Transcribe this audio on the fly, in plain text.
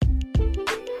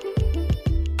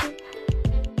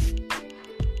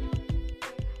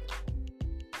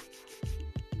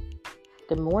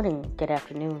Good morning, good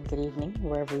afternoon, good evening,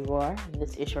 wherever you are.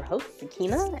 This is your host,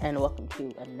 Sakina, and welcome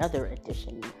to another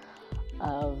edition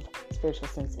of Spiritual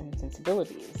Sense and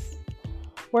Sensibilities,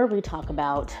 where we talk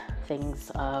about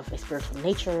things of a spiritual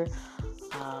nature.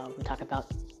 We talk about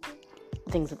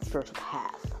things of the spiritual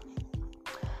path.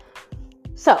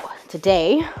 So,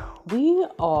 today,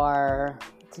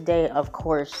 of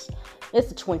course, it's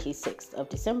the 26th of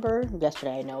December.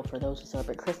 Yesterday, I know for those who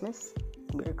celebrate Christmas,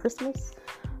 Merry Christmas.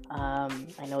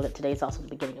 I know that today is also the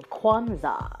beginning of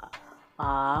Kwanzaa,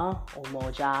 or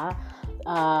Moja.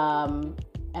 And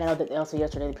I know that also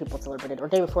yesterday the people celebrated, or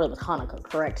the day before it was Hanukkah,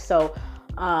 correct? So,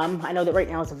 I know that right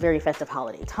now it's a very festive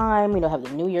holiday time. We have the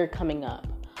New Year coming up.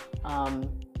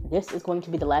 This is going to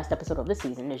be the last episode of the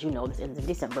season. As you know, this ends in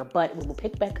December, but we will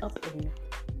pick back up in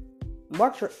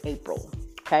March or April,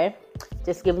 okay?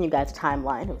 Just giving you guys a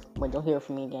timeline of when you'll hear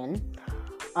from me again.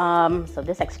 So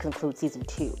this actually concludes season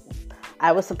 2.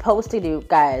 I was supposed to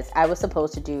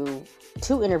do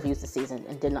 2 interviews this season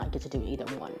and did not get to do either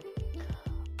one.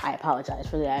 I apologize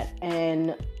for that.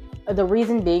 And the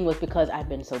reason being was because I've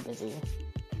been so busy,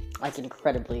 like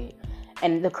incredibly.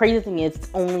 And the crazy thing is, it's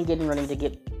only getting ready to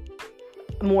get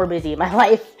more busy in my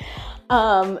life.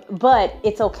 But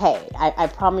it's okay. I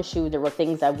promise you there were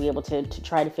things I'll be able to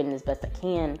try to fit in as best I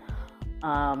can.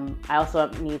 I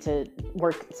also need to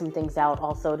work some things out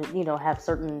also to, have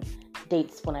certain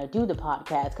dates when I do the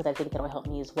podcast, because I think that'll help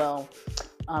me as well.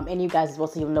 And you guys as well,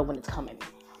 so you'll know when it's coming.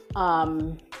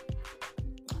 So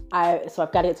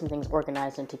I've got to get some things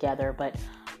organized and together, but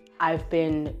I've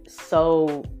been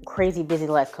so crazy busy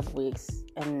the last couple weeks,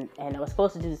 and I was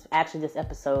supposed to do this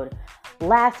episode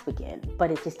last weekend,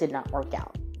 but it just did not work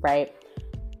out, right?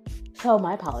 So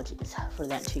my apologies for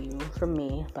that to you from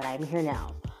me, but I'm here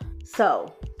now.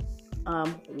 So,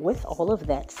 with all of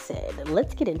that said,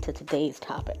 let's get into today's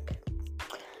topic.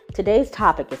 Today's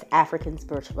topic is African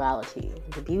spirituality,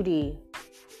 the beauty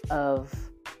of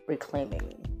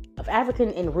reclaiming, of African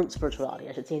in root spirituality,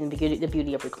 I should say, the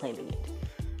beauty of reclaiming it.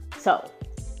 So,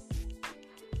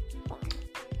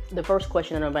 the first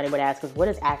question that everybody would ask is, what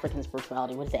is African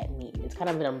spirituality? What does that mean? It's kind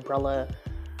of an umbrella,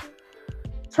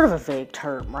 sort of a vague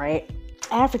term, right?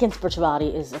 African spirituality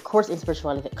is, of course,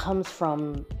 spirituality that comes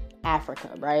from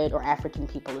Africa, right? Or African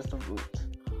people is the root.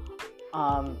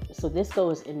 So this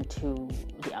goes into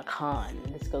the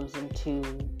Akan, this goes into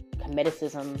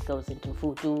Hermeticism, goes into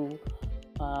Voodoo,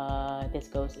 this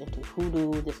goes into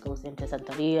Hoodoo, this goes into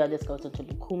Santeria, this goes into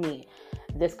Lukumi,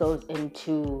 this goes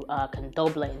into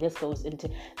Candomblé,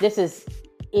 this is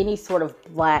any sort of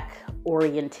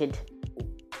Black-oriented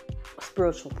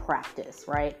spiritual practice,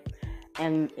 right?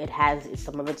 And it has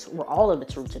all of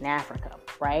its roots in Africa,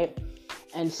 right?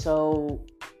 And so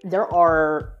there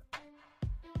are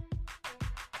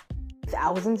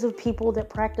thousands of people that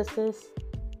practice this,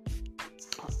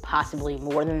 possibly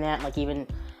more than that. Like even,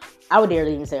 I would dare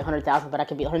to even say 100,000, but I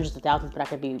could be hundreds of thousands, but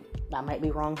I might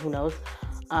be wrong, who knows?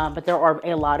 But there are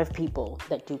a lot of people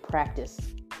that do practice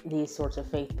these sorts of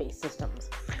faith-based systems.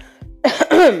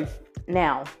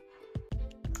 Now,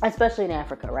 especially in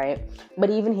Africa, right? But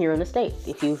even here in the States,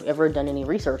 if you've ever done any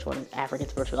research on African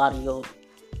spirituality,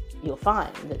 you'll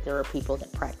find that there are people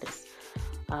that practice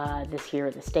this here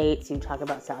in the States. You talk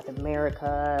about South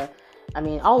America. I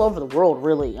mean, all over the world,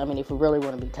 really. I mean, if we really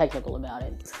want to be technical about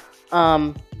it.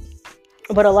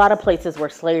 But a lot of places where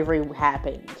slavery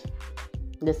happened,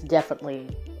 this definitely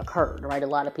occurred, right? A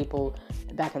lot of people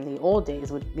back in the old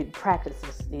days would practice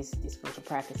these spiritual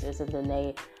practices, and then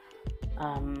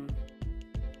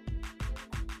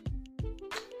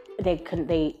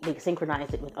they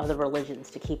synchronized it with other religions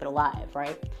to keep it alive,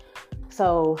 right?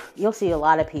 So you'll see a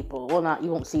lot of people, you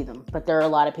won't see them, but there are a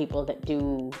lot of people that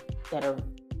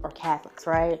are Catholics,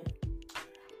 right?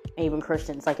 And even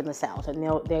Christians, like in the South. And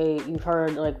you've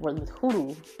heard, like, with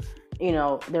Hoodoo,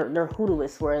 they're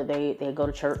Hoodooists, where they go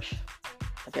to church,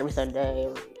 like every Sunday,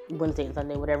 or Wednesday and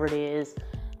Sunday, whatever it is.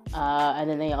 And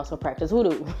then they also practice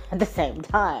Voodoo at the same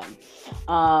time.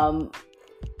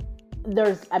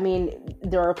 There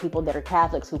are people that are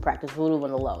Catholics who practice Voodoo on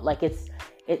the low. Like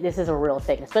this is a real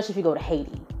thing, especially if you go to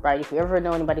Haiti, right? If you ever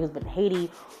know anybody who's been to Haiti,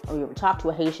 or you ever talk to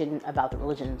a Haitian about the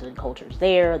religions and cultures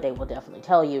there, they will definitely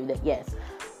tell you that, yes,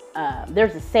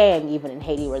 there's a saying even in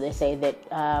Haiti where they say that,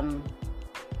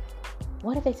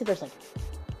 what if they say there's like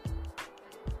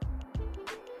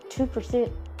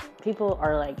 2% people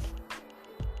are like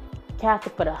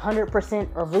Catholic, but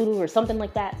 100% are Voodoo or something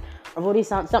like that, or Voodoo,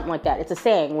 something like that. It's a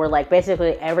saying where, like,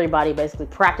 basically everybody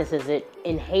practices it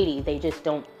in Haiti. They just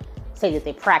don't say that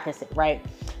they practice it, right?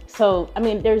 So, I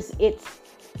mean, because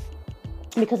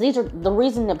these are the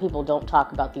reason that people don't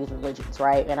talk about these religions,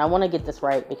 right? And I want to get this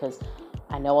right because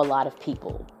I know a lot of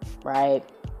people, right?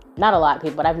 Not a lot of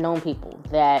people, but I've known people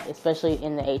that, especially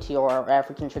in the ATR or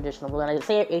African traditional religion. When I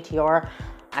say ATR,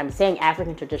 I'm saying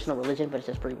African traditional religion, but it's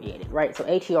just abbreviated, right? So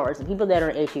ATRs, the people that are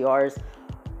in ATRs,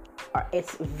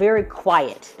 it's very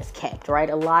quiet, it's kept, right?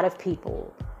 A lot of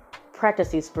people practice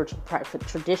these spiritual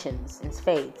traditions and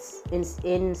faiths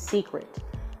in secret.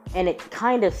 And it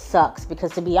kind of sucks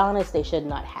because, to be honest, they should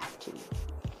not have to.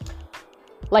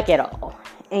 Like, at all.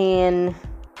 And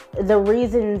the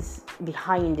reasons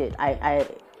behind it, I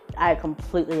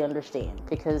completely understand.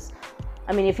 Because,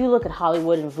 I mean, if you look at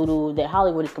Hollywood and voodoo, that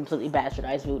Hollywood has completely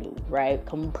bastardized voodoo, right?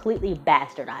 Completely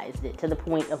bastardized it to the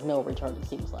point of no return, it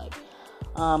seems like.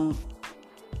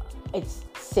 It's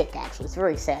sick, actually. It's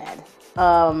very sad.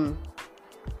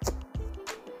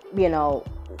 You know,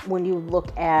 when you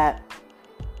look at,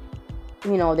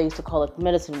 you know, they used to call it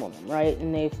medicine woman, right?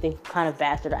 And they've kind of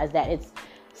bastardized that. It's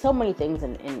so many things,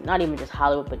 and not even just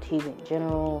Hollywood, but TV in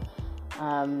general,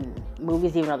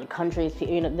 movies, even other countries.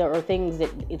 You know, there are things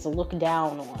that it's looked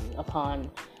down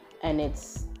upon, and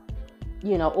it's,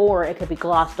 you know, or it could be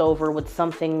glossed over with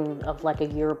something of like a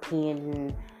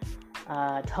European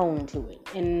tone to it.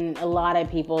 And a lot of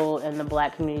people in the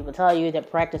Black community will tell you that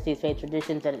practice these faith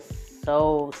traditions that it's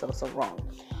so wrong.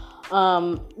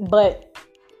 But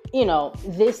you know,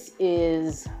 this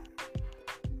is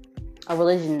a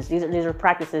religion. These are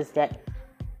practices that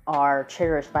are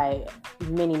cherished by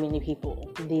many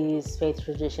people. These faith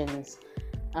traditions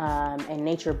and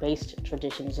nature-based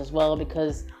traditions as well,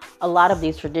 because a lot of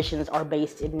these traditions are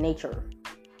based in nature.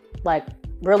 Like,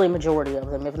 really, majority of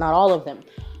them, if not all of them.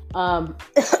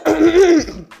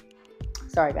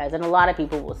 Sorry, guys. And a lot of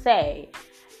people will say,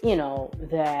 you know,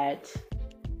 that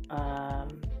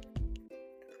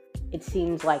it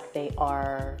seems like they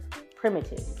are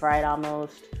primitive, right?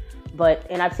 Almost. But,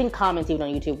 and I've seen comments even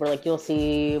on YouTube where, like, you'll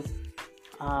see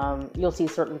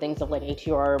certain things of like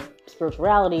ATR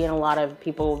spirituality, and a lot of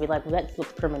people will be like, well, that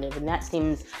looks primitive and that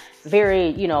seems very,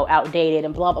 you know, outdated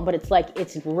and blah blah. But it's like,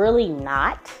 it's really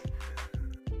not.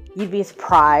 You'd be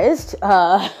surprised.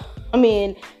 I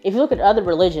mean, if you look at other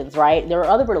religions, right? There are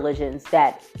other religions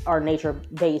that are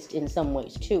nature-based in some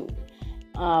ways too.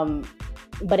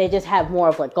 But they just have more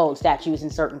of like gold statues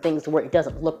and certain things where it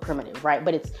doesn't look primitive, right?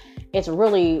 But it's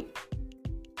really,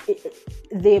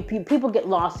 people get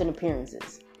lost in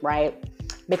appearances, right?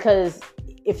 Because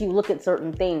if you look at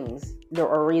certain things, there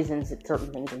are reasons that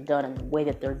certain things are done and the way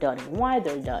that they're done and why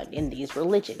they're done in these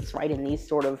religions, right? In these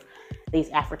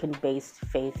African-based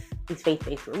these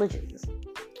faith-based religions.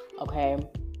 Okay.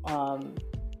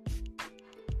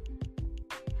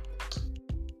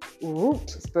 Root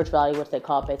spirituality, what they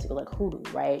call basically like hoodoo,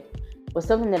 right, was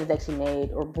something that is actually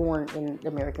made or born in the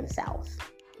American South.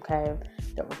 Okay.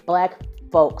 There were Black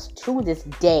folks to this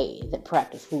day that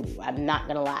practice hoodoo. I'm not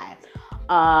gonna lie.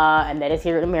 And that is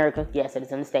here in America. Yes, it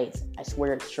is in the States. I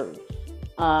swear it's true.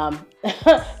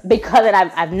 Because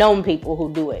I've known people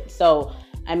who do it. So,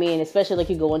 I mean, especially like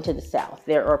you go into the South,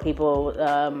 there are people,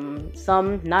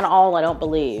 some, not all, I don't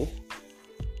believe,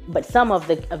 but some of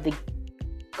the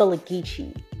Gullah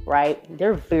Geechee, right?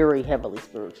 They're very heavily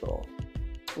spiritual,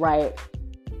 right?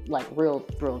 Like real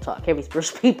talk, heavy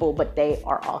spiritual people, but they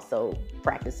are also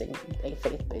practicing a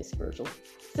faith-based spiritual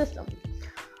system.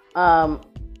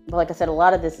 But like I said, a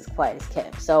lot of this is quiet as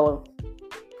kept, so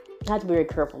I have to be very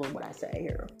careful with what I say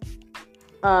here.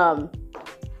 And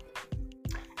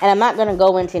I'm not going to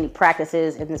go into any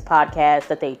practices in this podcast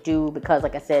that they do, because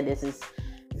like I said, this is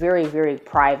very, very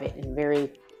private and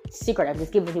very secret. I'm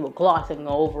just giving people glossing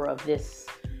over of this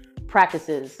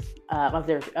practices, of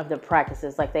their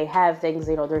practices. Like, they have things,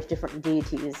 you know, there's different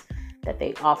deities that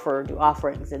they do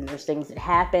offerings, and there's things that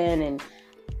happen,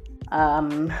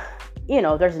 and you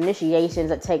know, there's initiations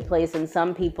that take place, and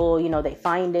some people, you know, they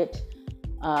find it,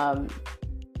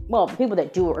 well, people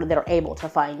that do, or that are able to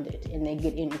find it, and they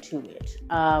get into it.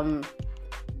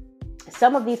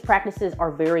 Some of these practices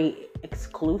are very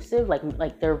exclusive,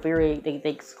 like they're very, they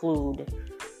exclude,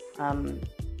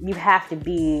 you have to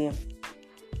be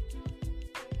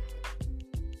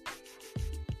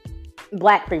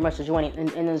Black pretty much to join it, and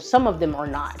then some of them are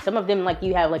not. Some of them, like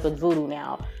you have, like with voodoo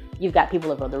now, you've got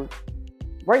people of other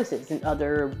races and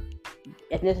other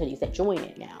ethnicities that join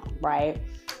it now, right?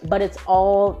 But it's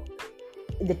all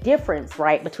the difference,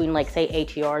 right, between, like, say,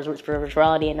 ATRs with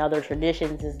spirituality and other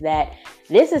traditions is that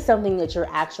this is something that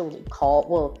you're actually called,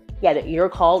 well, yeah, that you're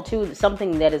called to,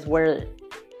 something that is where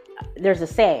there's a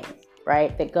saying,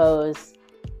 right, that goes,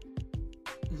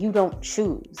 you don't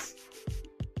choose,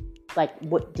 like,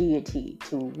 what deity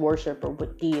to worship or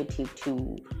what deity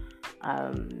to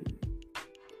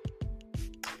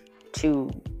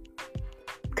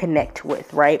connect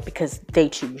with, right? Because they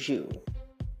choose you.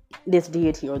 This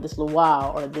deity or this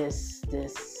luau or this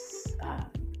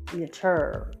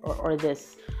nature or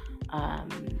this,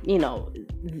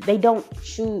 they don't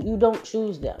choose, you don't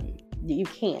choose them. You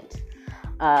can't.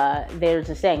 There's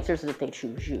a saying, seriously, that they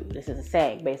choose you. This is a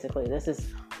saying, basically. This is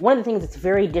one of the things that's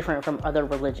very different from other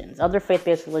religions. Other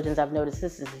faith-based religions, I've noticed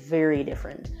this is very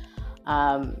different.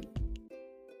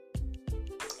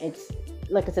 It's,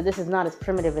 like I said, this is not as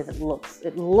primitive as it looks.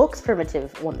 It looks primitive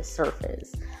on the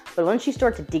surface. But once you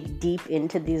start to dig deep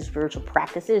into these spiritual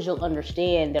practices, you'll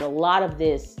understand that a lot of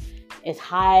this is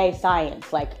high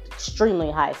science, like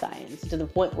extremely high science, to the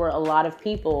point where a lot of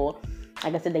people,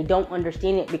 like I said, they don't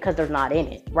understand it because they're not in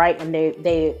it, right? And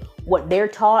they what they're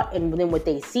taught and then what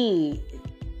they see,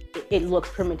 it looks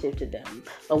primitive to them.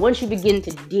 But once you begin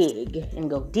to dig and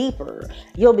go deeper,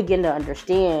 you'll begin to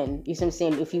understand. You see what I'm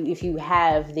saying? If you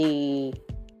have the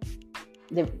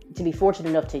to be fortunate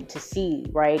enough to see,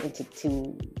 right, and to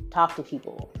talk to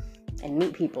people and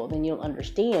meet people, then you'll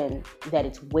understand that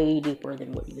it's way deeper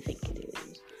than what you think it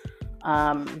is.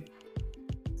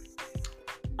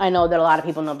 I know that a lot of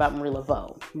people know about Marie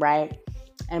Laveau, right?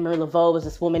 And Marie Laveau was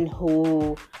this woman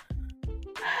who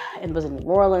and was in New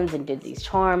Orleans and did these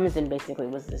charms and basically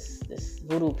was this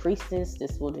voodoo priestess,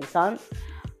 this voodoo saint.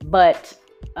 But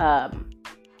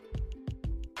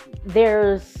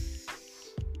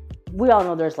we all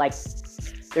know there's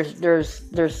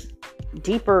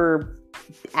deeper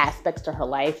aspects to her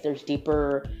life. There's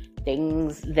deeper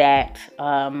things that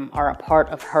are a part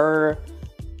of her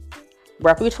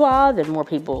repertoire than more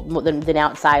people than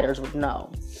outsiders would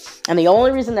know. And the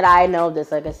only reason that I know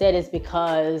this, like I said, is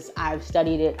because I've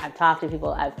studied it, I've talked to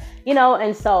people,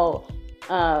 and so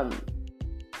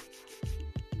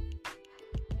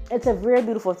it's a very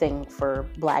beautiful thing for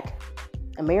Black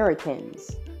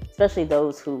Americans, especially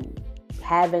those who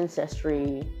have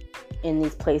ancestry in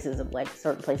these places of like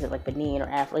certain places like Benin or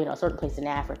Africa, certain places in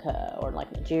Africa or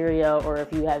like Nigeria, or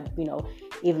if you have,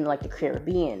 even like the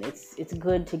Caribbean. It's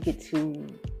good to get to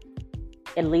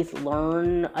at least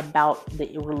learn about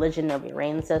the religion of your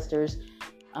ancestors,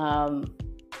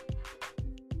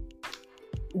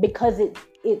 because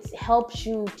it helps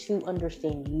you to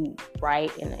understand you,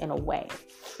 right, in a way.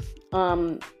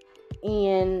 And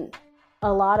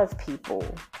a lot of people,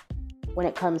 when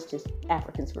it comes to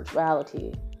African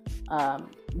spirituality,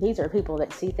 these are people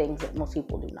that see things that most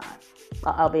people do not.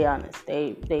 I'll be honest.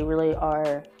 They really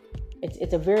are.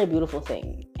 It's a very beautiful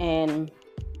thing. And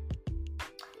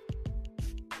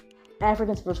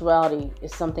African spirituality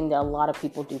is something that a lot of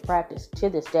people do practice to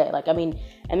this day.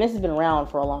 And this has been around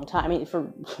for a long time. For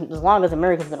as long as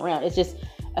America's been around. It's just,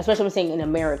 especially I'm saying in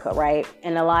America, right?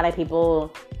 And a lot of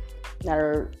people that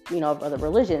are, of other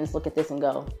religions look at this and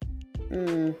go,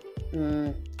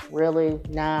 really?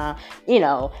 Nah.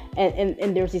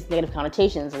 And there's these negative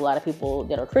connotations. A lot of people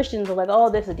that are Christians are like, oh,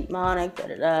 this is demonic, da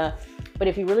da da. But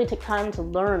if you really take time to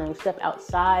learn and step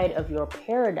outside of your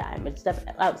paradigm and step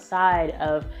outside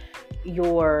of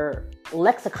your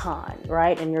lexicon,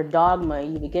 right, and your dogma,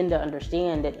 you begin to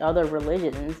understand that other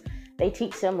religions, they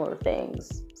teach similar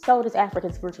things. So does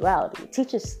African spirituality. It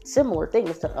teaches similar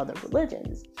things to other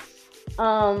religions.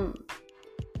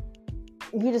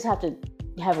 You just have to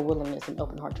have a willingness and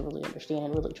open heart to really understand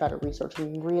and really try to research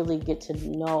and really get to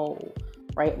know,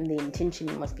 right? And the intention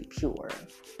must be pure.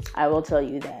 I will tell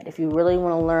you that if you really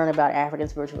want to learn about African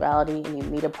spirituality and you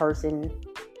meet a person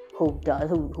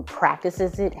who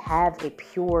practices it, have a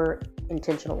pure,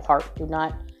 intentional heart. Do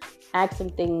not ask them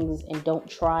things and don't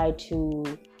try to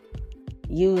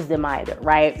use them either,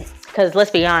 right? Because let's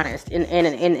be honest,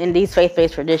 in these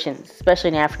faith-based traditions, especially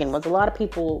in African ones, a lot of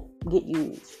people get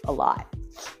used a lot.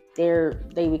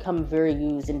 They become very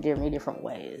used in many different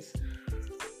ways.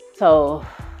 So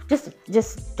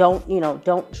just don't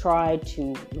try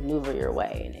to maneuver your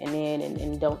way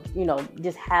and don't,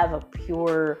 just have a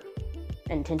pure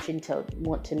intention to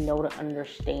want to know, to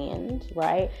understand,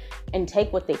 right? And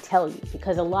take what they tell you,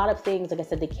 because a lot of things, like I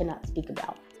said, they cannot speak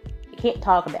about. They can't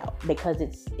talk about because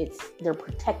they're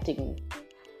protecting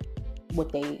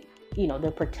what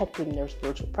they're protecting their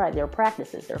spiritual pride, their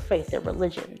practices, their faith, their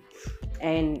religion.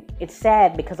 And it's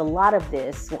sad because a lot of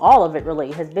this, all of it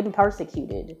really, has been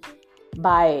persecuted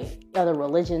by other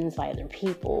religions, by other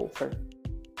people for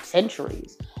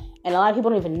centuries. And a lot of people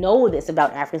don't even know this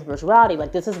about African spirituality.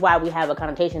 Like, this is why we have a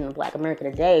connotation in Black America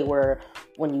today where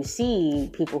when you see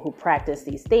people who practice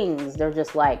these things, they're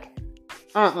just like,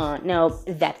 no,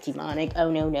 that's demonic.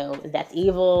 Oh, no, that's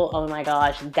evil. Oh my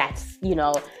gosh, that's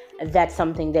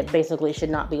something that basically should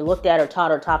not be looked at or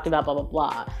taught or talked about, blah, blah,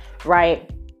 blah,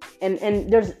 right?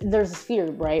 And there's this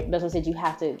fear, right? That's what I said, you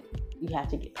have to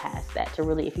get past that to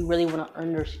really, if you really want to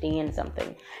understand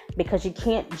something, because you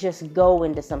can't just go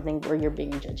into something where you're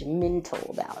being judgmental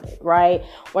about it, right?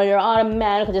 Where you're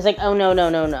automatically just like, oh,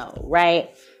 no, right?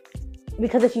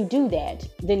 Because if you do that,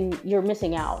 then you're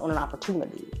missing out on an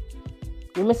opportunity.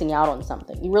 You're missing out on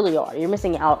something. You really are. You're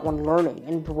missing out on learning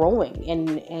and growing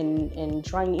and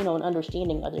trying, and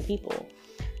understanding other people.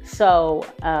 So,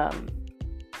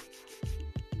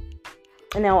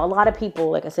 and now a lot of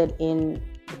people, like I said, in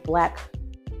the Black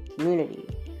community,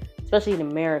 especially in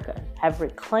America, have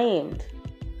reclaimed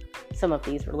some of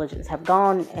these religions, have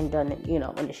gone and done,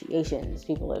 initiations.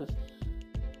 People have,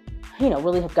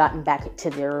 really have gotten back to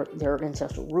their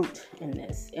ancestral root in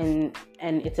this. And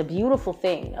it's a beautiful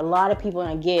thing. A lot of people,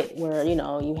 and I get where,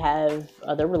 you have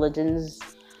other religions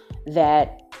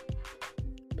that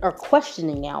are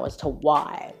questioning now as to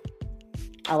why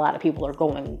a lot of people are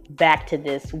going back to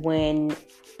this when,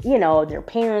 their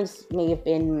parents may have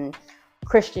been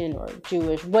Christian or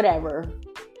Jewish, whatever.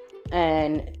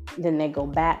 And then they go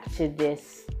back to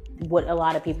this, what a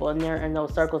lot of people in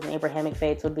those circles in Abrahamic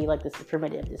faiths would be like, this is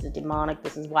primitive, this is demonic,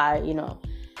 this is why,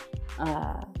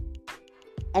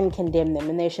 and condemn them.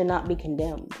 And they should not be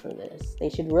condemned for this. They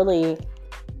should really,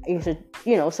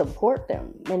 support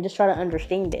them and just try to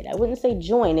understand it. I wouldn't say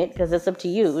join it, because it's up to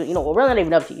you. Well, really not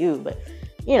even up to you, but,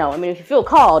 if you feel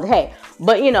called, hey.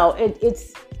 But,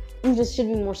 it's you just should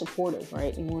be more supportive,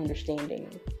 right? And more understanding.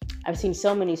 I've seen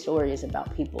so many stories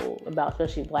about people,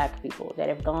 especially Black people, that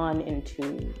have gone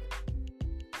into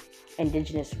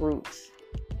indigenous roots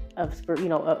of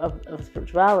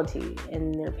spirituality,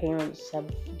 and their parents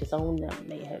have disowned them.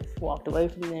 They have walked away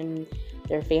from them.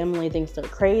 Their family thinks they're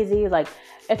crazy. Like,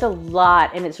 it's a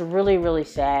lot, and it's really, really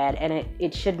sad. And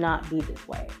it should not be this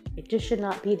way. It just should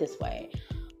not be this way.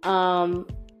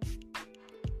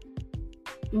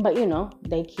 But,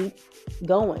 they keep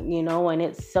going, and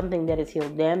it's something that has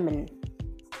healed them, and,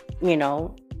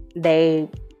 they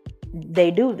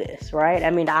do this, right? I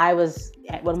mean, I was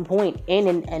at one point in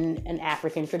an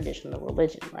African traditional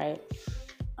religion, right?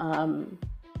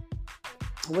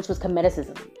 Which was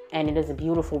Kemeticism, and it is a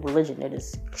beautiful religion. It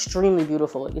is extremely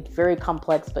beautiful. It's very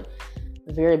complex, but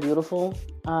very beautiful.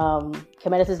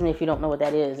 Kemeticism, if you don't know what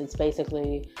that is, it's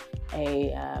basically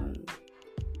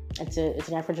it's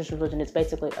an African religion. It's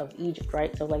basically of Egypt,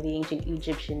 right? So like the ancient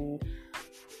Egyptian,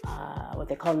 what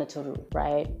they call Naturu,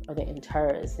 right? Or the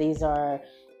Antares. These are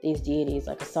these deities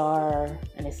like Asar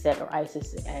and Iset, or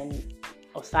Isis and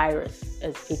Osiris,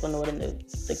 as people know it in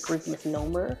the Greek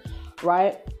misnomer,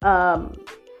 right?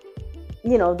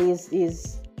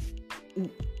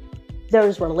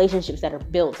 There's relationships that are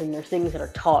built, and there's things that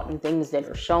are taught, and things that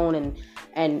are shown,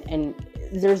 and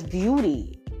there's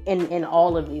beauty in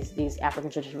all of these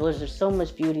African traditional religions. There's so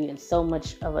much beauty and so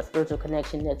much of a spiritual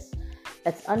connection that's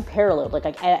unparalleled.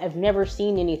 Like I've never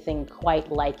seen anything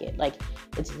quite like it. Like,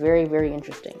 it's very, very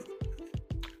interesting.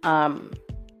 Like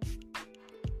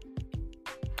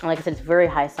I said, it's very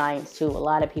high science too. A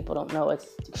lot of people don't know it's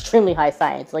extremely high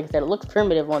science. Like I said, it looks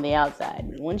primitive on the outside,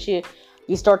 but once you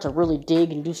start to really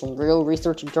dig and do some real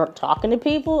research and start talking to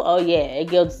people, oh yeah, it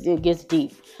gets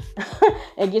deep.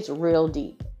 It gets real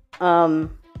deep. And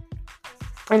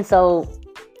so,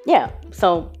 yeah,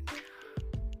 so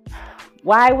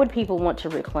why would people want to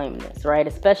reclaim this, right?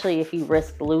 Especially if you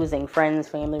risk losing friends,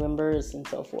 family members, and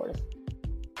so forth.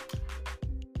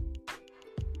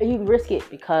 You can risk it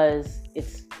because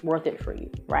it's worth it for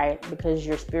you, right? Because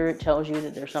your spirit tells you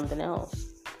that there's something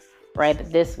else, right?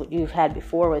 That this, what you've had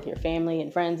before with your family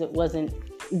and friends, it wasn't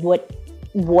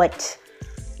what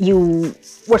you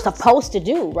were supposed to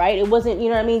do, right? It wasn't,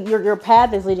 your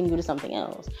path is leading you to something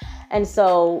else. And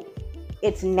so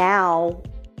it's now,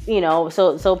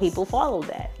 so people follow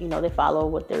that, they follow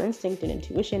what their instinct and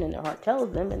intuition and their heart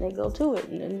tells them, and they go to it.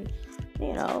 And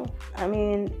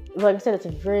then, like I said, it's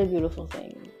a very beautiful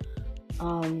thing.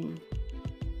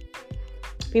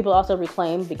 People also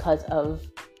reclaim because of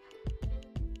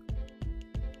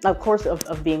course,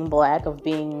 of being Black, of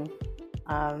being,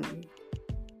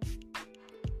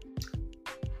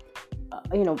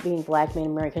 being Black, being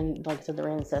American, like I said, their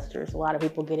ancestors. A lot of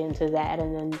people get into that,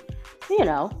 and then,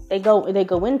 they go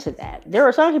into that. There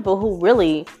are some people who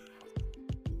really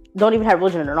don't even have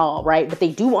religion at all, right? But they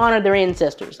do honor their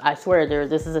ancestors. I swear,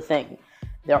 this is a thing.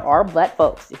 There are Black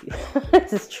folks,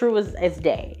 it's as true as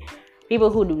day.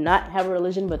 People who do not have a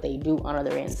religion, but they do honor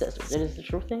their ancestors. It is the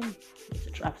true thing.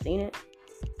 I've seen it.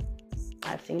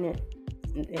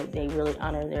 They really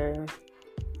honor their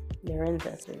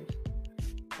ancestors.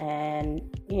 And,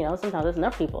 sometimes there's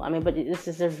enough people. But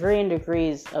there's varying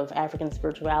degrees of African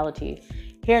spirituality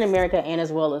here in America, and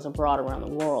as well as abroad around the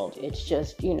world. It's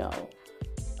just,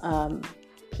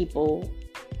 people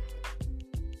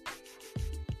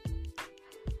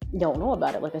don't know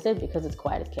about it, like I said, because it's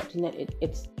quiet as kept, and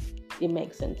it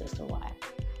makes sense as to why.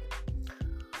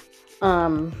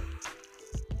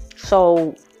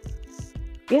 So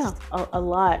yeah, a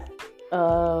lot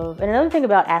of, and another thing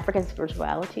about African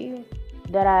spirituality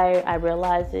that I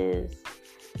realize is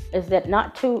that no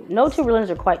two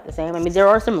religions are quite the same. I mean, there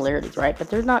are similarities, right? But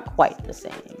they're not quite the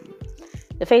same.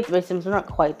 The faith systems are not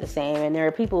quite the same, and there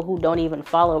are people who don't even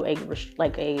follow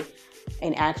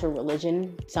an actual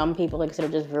religion. Some people, like I said, are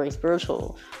just very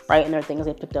spiritual, right? And there are things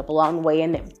they picked up along the way,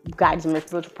 and that guides them in their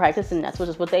spiritual practice, and that's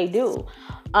just what they do.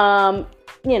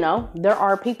 There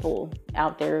are people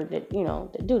out there that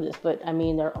that do this, but I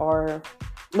mean,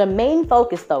 the main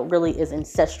focus though really is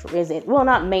ancestry.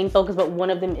 Not main focus, but one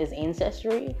of them is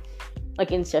ancestry,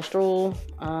 like ancestral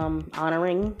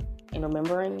honoring and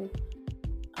remembering.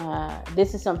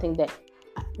 This is something that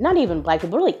not even Black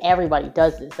people, really everybody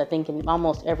does this, I think, in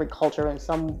almost every culture in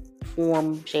some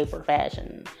form, shape, or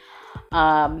fashion.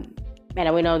 And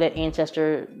we know that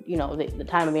the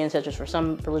time of ancestors for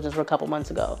some religions were a couple months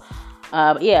ago.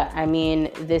 But yeah, I mean,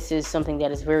 this is something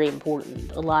that is very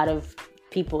important. A lot of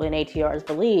people in ATRs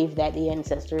believe that the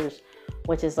ancestors,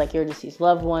 which is like your deceased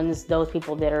loved ones, those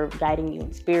people that are guiding you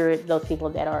in spirit, those people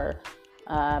that are,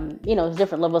 there's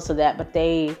different levels to that, but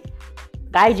they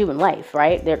guide you in life,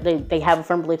 right? They have a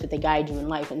firm belief that they guide you in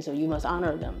life, and so you must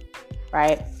honor them,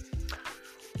 right?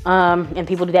 And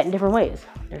people do that in different ways.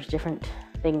 There's different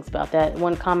things about that.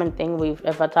 One common thing I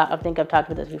think I've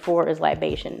talked about this before, is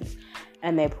libations,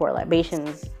 and they pour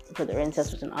libations for their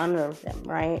ancestors in honor of them,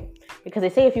 right? Because they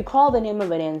say if you call the name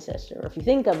of an ancestor, or if you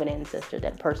think of an ancestor,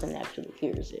 that person actually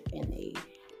hears it and they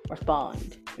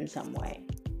respond in some way.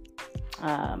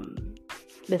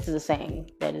 This is a saying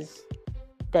that is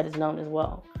known as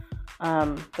well.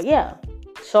 But yeah,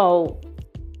 so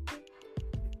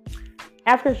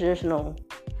after traditional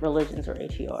religions or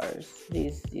ATRs,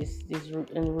 these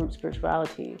root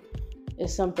spirituality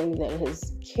is something that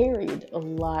has carried a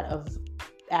lot of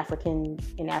African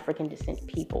descent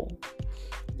people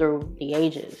through the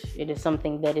ages. It is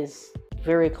something that is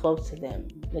very close to them.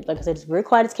 Like I said, it's very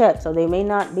quiet as kept, so they may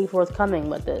not be forthcoming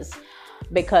with this,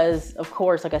 because of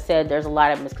course, like I said, there's a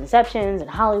lot of misconceptions in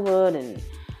Hollywood, and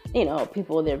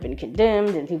people that have been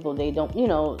condemned, and people they don't,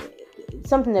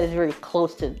 something that is very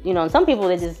close to, and some people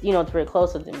that just, it's very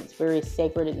close to them. It's very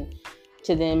sacred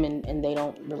to them, and they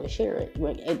don't really share it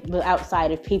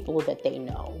outside of people that they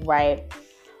know, right?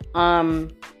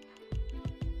 And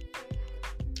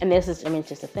this is, it's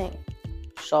just a thing.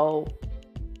 So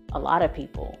a lot of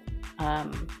people,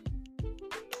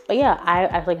 but yeah,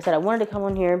 I like I said, I wanted to come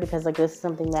on here because this is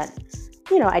something that,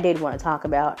 I did want to talk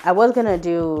about. I was going to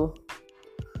do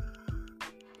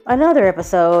another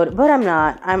episode, but I'm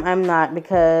not. I'm not,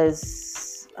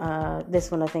 because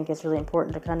this one I think is really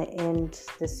important to kind of end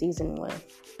this season with.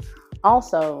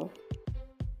 Also,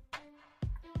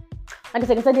 like I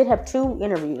said, because I did have 2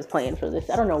 interviews planned for this.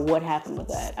 I don't know what happened with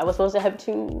that. I was supposed to have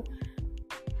 2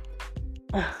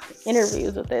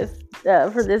 interviews with this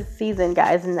for this season,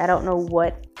 guys, and I don't know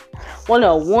what. Well,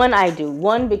 no, one I do.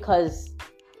 One because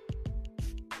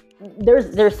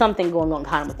there's something going on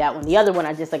kind of with that one. The other one,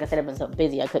 I just, like I said, I've been so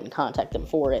busy I couldn't contact them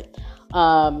for it.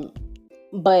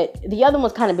 But the other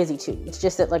one's kind of busy too. It's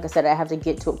just that, like I said, I have to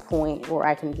get to a point where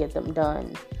I can get them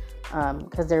done,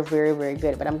 because they're very, very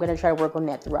good. But I'm going to try to work on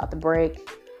that throughout the break.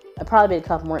 I'll probably do a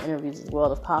couple more interviews as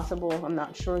well if possible. I'm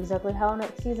not sure exactly how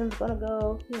next season's going to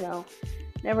go.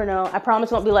 Never know. I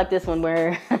promise it won't be like this one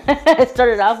where I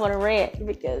started off on a rant,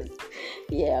 because,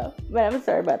 yeah. But I'm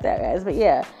sorry about that, guys. But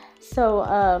yeah. So,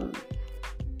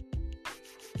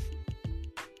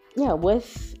 yeah,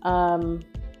 with, now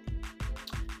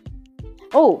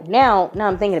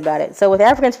I'm thinking about it. So with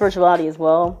African spirituality as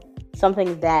well,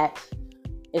 something that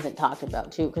isn't talked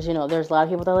about too, because, there's a lot of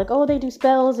people that are like, oh, they do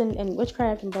spells and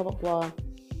witchcraft and blah, blah, blah.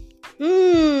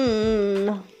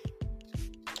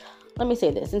 Let me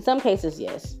say this. In some cases,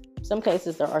 yes. Some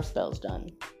cases there are spells done.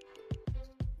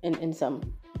 In some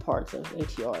parts of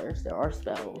ATRs, there are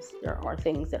spells. There are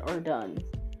things that are done.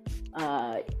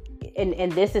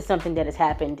 And this is something that has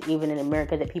happened even in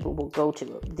America, that people will go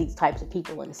to these types of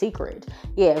people in secret.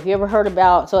 Yeah, have you ever heard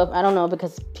about, so I don't know,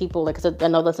 because people, like I said, I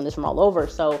know listen to this from all over.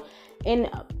 So in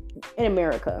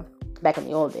America, back in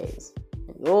the old days,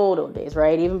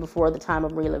 right? Even before the time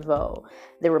of Marie Laveau,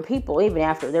 there were people, even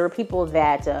after, there were people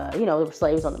that, were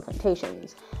slaves on the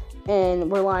plantations,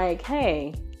 and were like,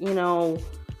 hey,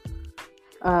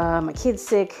 my kid's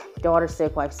sick, daughter's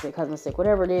sick, wife's sick, husband's sick,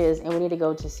 whatever it is, and we need to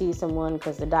go to see someone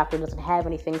because the doctor doesn't have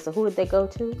anything. So who did they go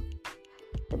to?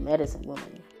 The medicine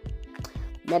woman.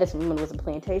 medicine woman was a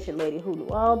plantation lady who knew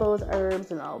all those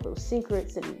herbs and all those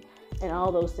secrets and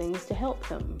all those things to help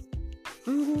him.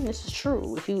 This is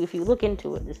true. If you look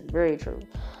into it, this is very true.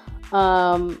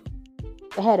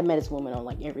 They had a medicine woman on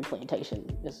like every plantation.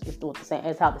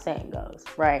 It's how the saying goes,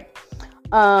 right?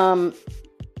 And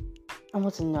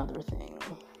what's another thing?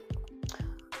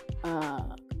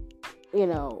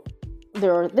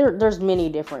 There's many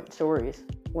different stories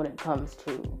when it comes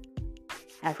to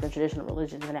African traditional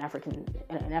religions and African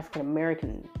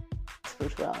American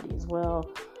spirituality as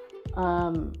well.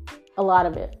 A lot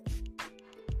of it.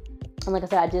 And like I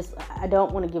said, I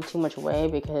don't want to give too much away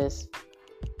because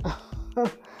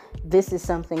this is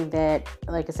something that,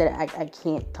 like I said, I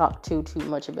can't talk too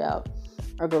much about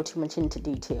or go too much into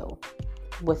detail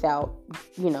without,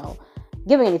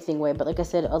 giving anything away. But like I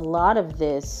said, a lot of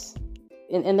this,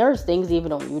 and there's things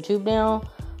even on YouTube now,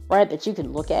 right, that you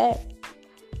can look at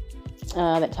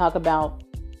that talk about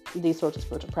these sorts of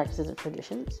spiritual practices and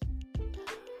traditions.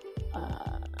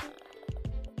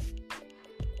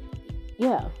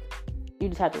 You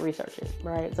just have to research it,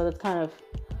 right? So that's kind of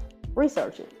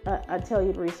research it. I tell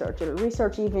you to research it, or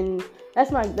research even. That's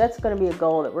going to be a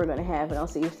goal that we're going to have, and I'll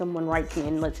see if someone writes me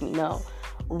and lets me know.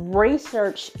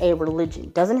 Research a religion.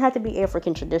 Doesn't have to be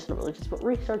African traditional religions, but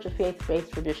research a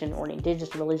faith-based tradition or an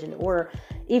indigenous religion, or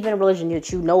even a religion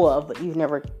that you know of but you've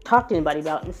never talked to anybody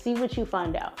about, and see what you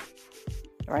find out.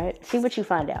 Right? See what you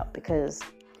find out, because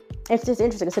it's just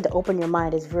interesting. I said to open your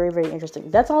mind is very, very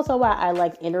interesting. That's also why I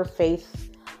like interfaith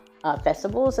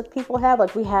festivals that people have.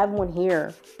 Like we have one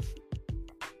here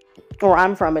where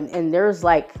I'm from, and there's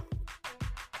like,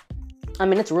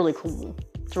 it's really cool.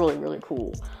 It's really, really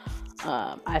cool.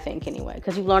 I think anyway,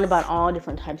 because you learn about all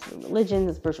different types of religions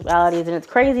and spiritualities, and it's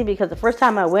crazy because the first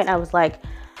time I went, I was like,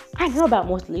 I know about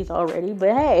most of these already, but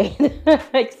hey,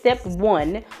 except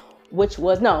one, which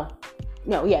was one,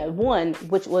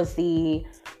 which was the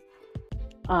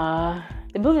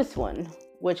Buddhist one,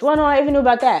 which one I even knew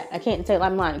about that. I can't say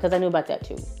I'm lying because I knew about that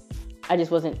too. I just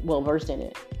wasn't well versed in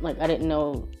it. Like I didn't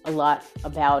know a lot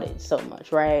about it so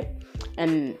much, right?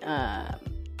 And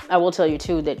I will tell you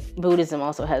too that Buddhism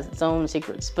also has its own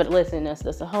secrets. But listen,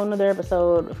 that's a whole nother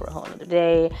episode for a whole nother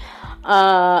day.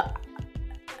 All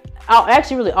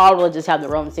religions have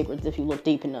their own secrets if you look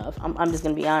deep enough. I'm just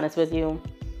gonna be honest with you.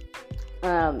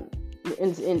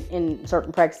 In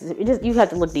certain practices, you have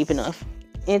to look deep enough.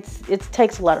 It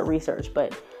takes a lot of research,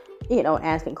 but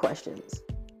asking questions.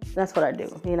 That's what I do.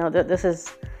 This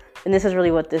is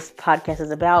really what this podcast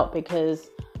is about, because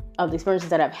of the experiences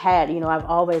that I've had. I've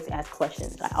always asked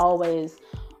questions. I always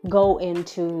go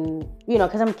into,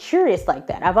 because I'm curious like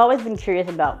that. I've always been curious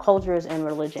about cultures and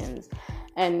religions,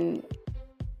 and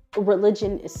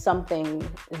religion is something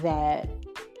that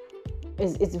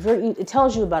it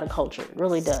tells you about a culture. It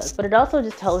really does. But it also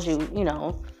just tells you,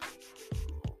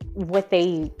 what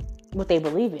they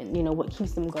believe in, what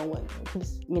keeps them going, what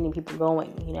keeps many people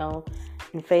going,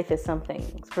 and faith is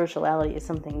something, spirituality is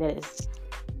something that's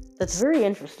very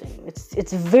interesting.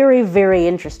 It's very, very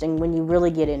interesting when you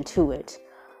really get into it.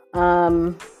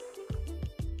 And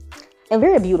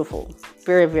very beautiful,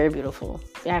 very, very beautiful.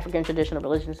 The African traditional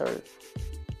religions are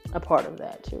a part of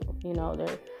that too. They're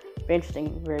very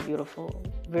interesting, very beautiful,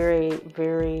 very,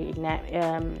 very,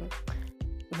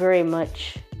 very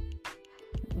much,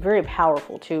 very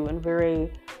powerful too, and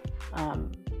very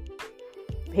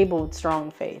people with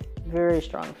strong faith, very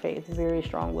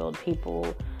strong-willed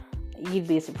people. You'd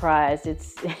be surprised.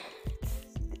 It's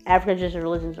African traditional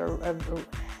religions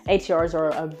ATRs are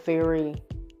a very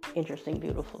interesting,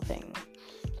 beautiful thing.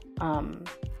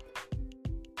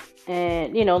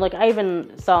 And like I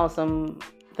even saw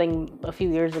something a few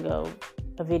years ago,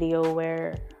 a video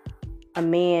where a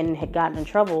man had gotten in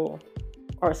trouble,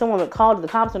 or someone had called the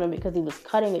cops on him because he was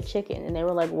cutting a chicken, and they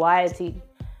were like, "Why is he,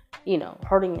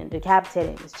 hurting and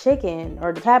decapitating his chicken,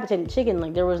 or decapitating chicken?"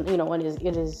 Like there was, in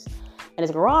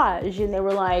his garage, and they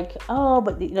were like, "Oh,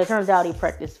 but it turns out he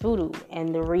practiced voodoo,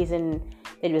 and the reason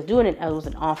that he was doing it was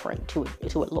an offering to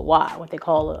a Loa, what they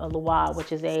call a Loa,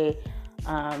 which is a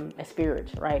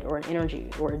spirit, right, or an energy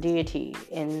or a deity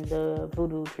in the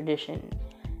voodoo tradition."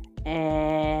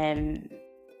 And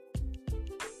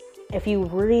if you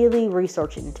really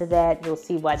research into that, you'll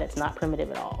see why that's not primitive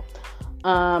at all.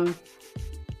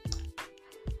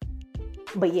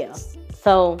 But yeah,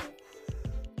 so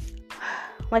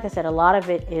like I said, a lot of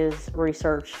it is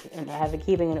research and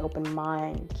keeping an open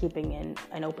mind, keeping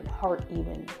an open heart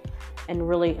even, and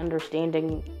really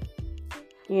understanding,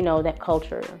 that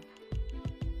culture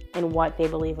and what they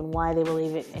believe and why they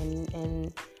believe it,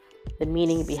 and the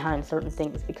meaning behind certain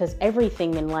things, because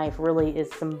everything in life really is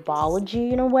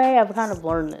symbology in a way. I've kind of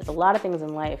learned this. A lot of things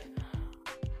in life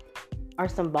are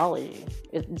symbology.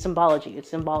 It's symbology. It's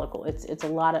symbolical. It's a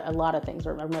lot of things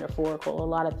are metaphorical. A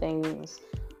lot of things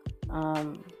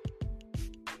have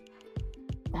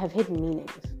hidden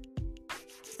meanings.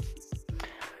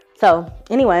 So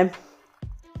anyway,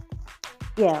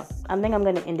 yeah, I think I'm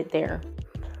gonna end it there.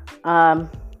 Like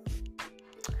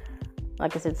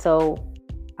I said, so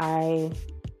I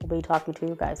will be talking to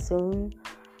you guys soon.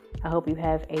 I hope you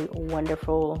have a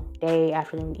wonderful day,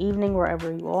 afternoon, evening,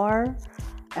 wherever you are.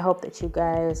 I hope that you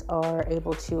guys are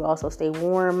able to also stay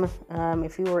warm.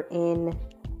 If you are in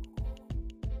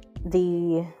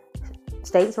the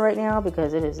States right now,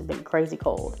 because it has been crazy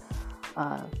cold.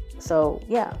 So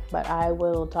yeah, but I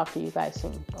will talk to you guys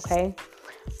soon, okay?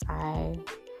 I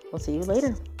will see you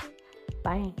later.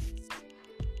 Bye.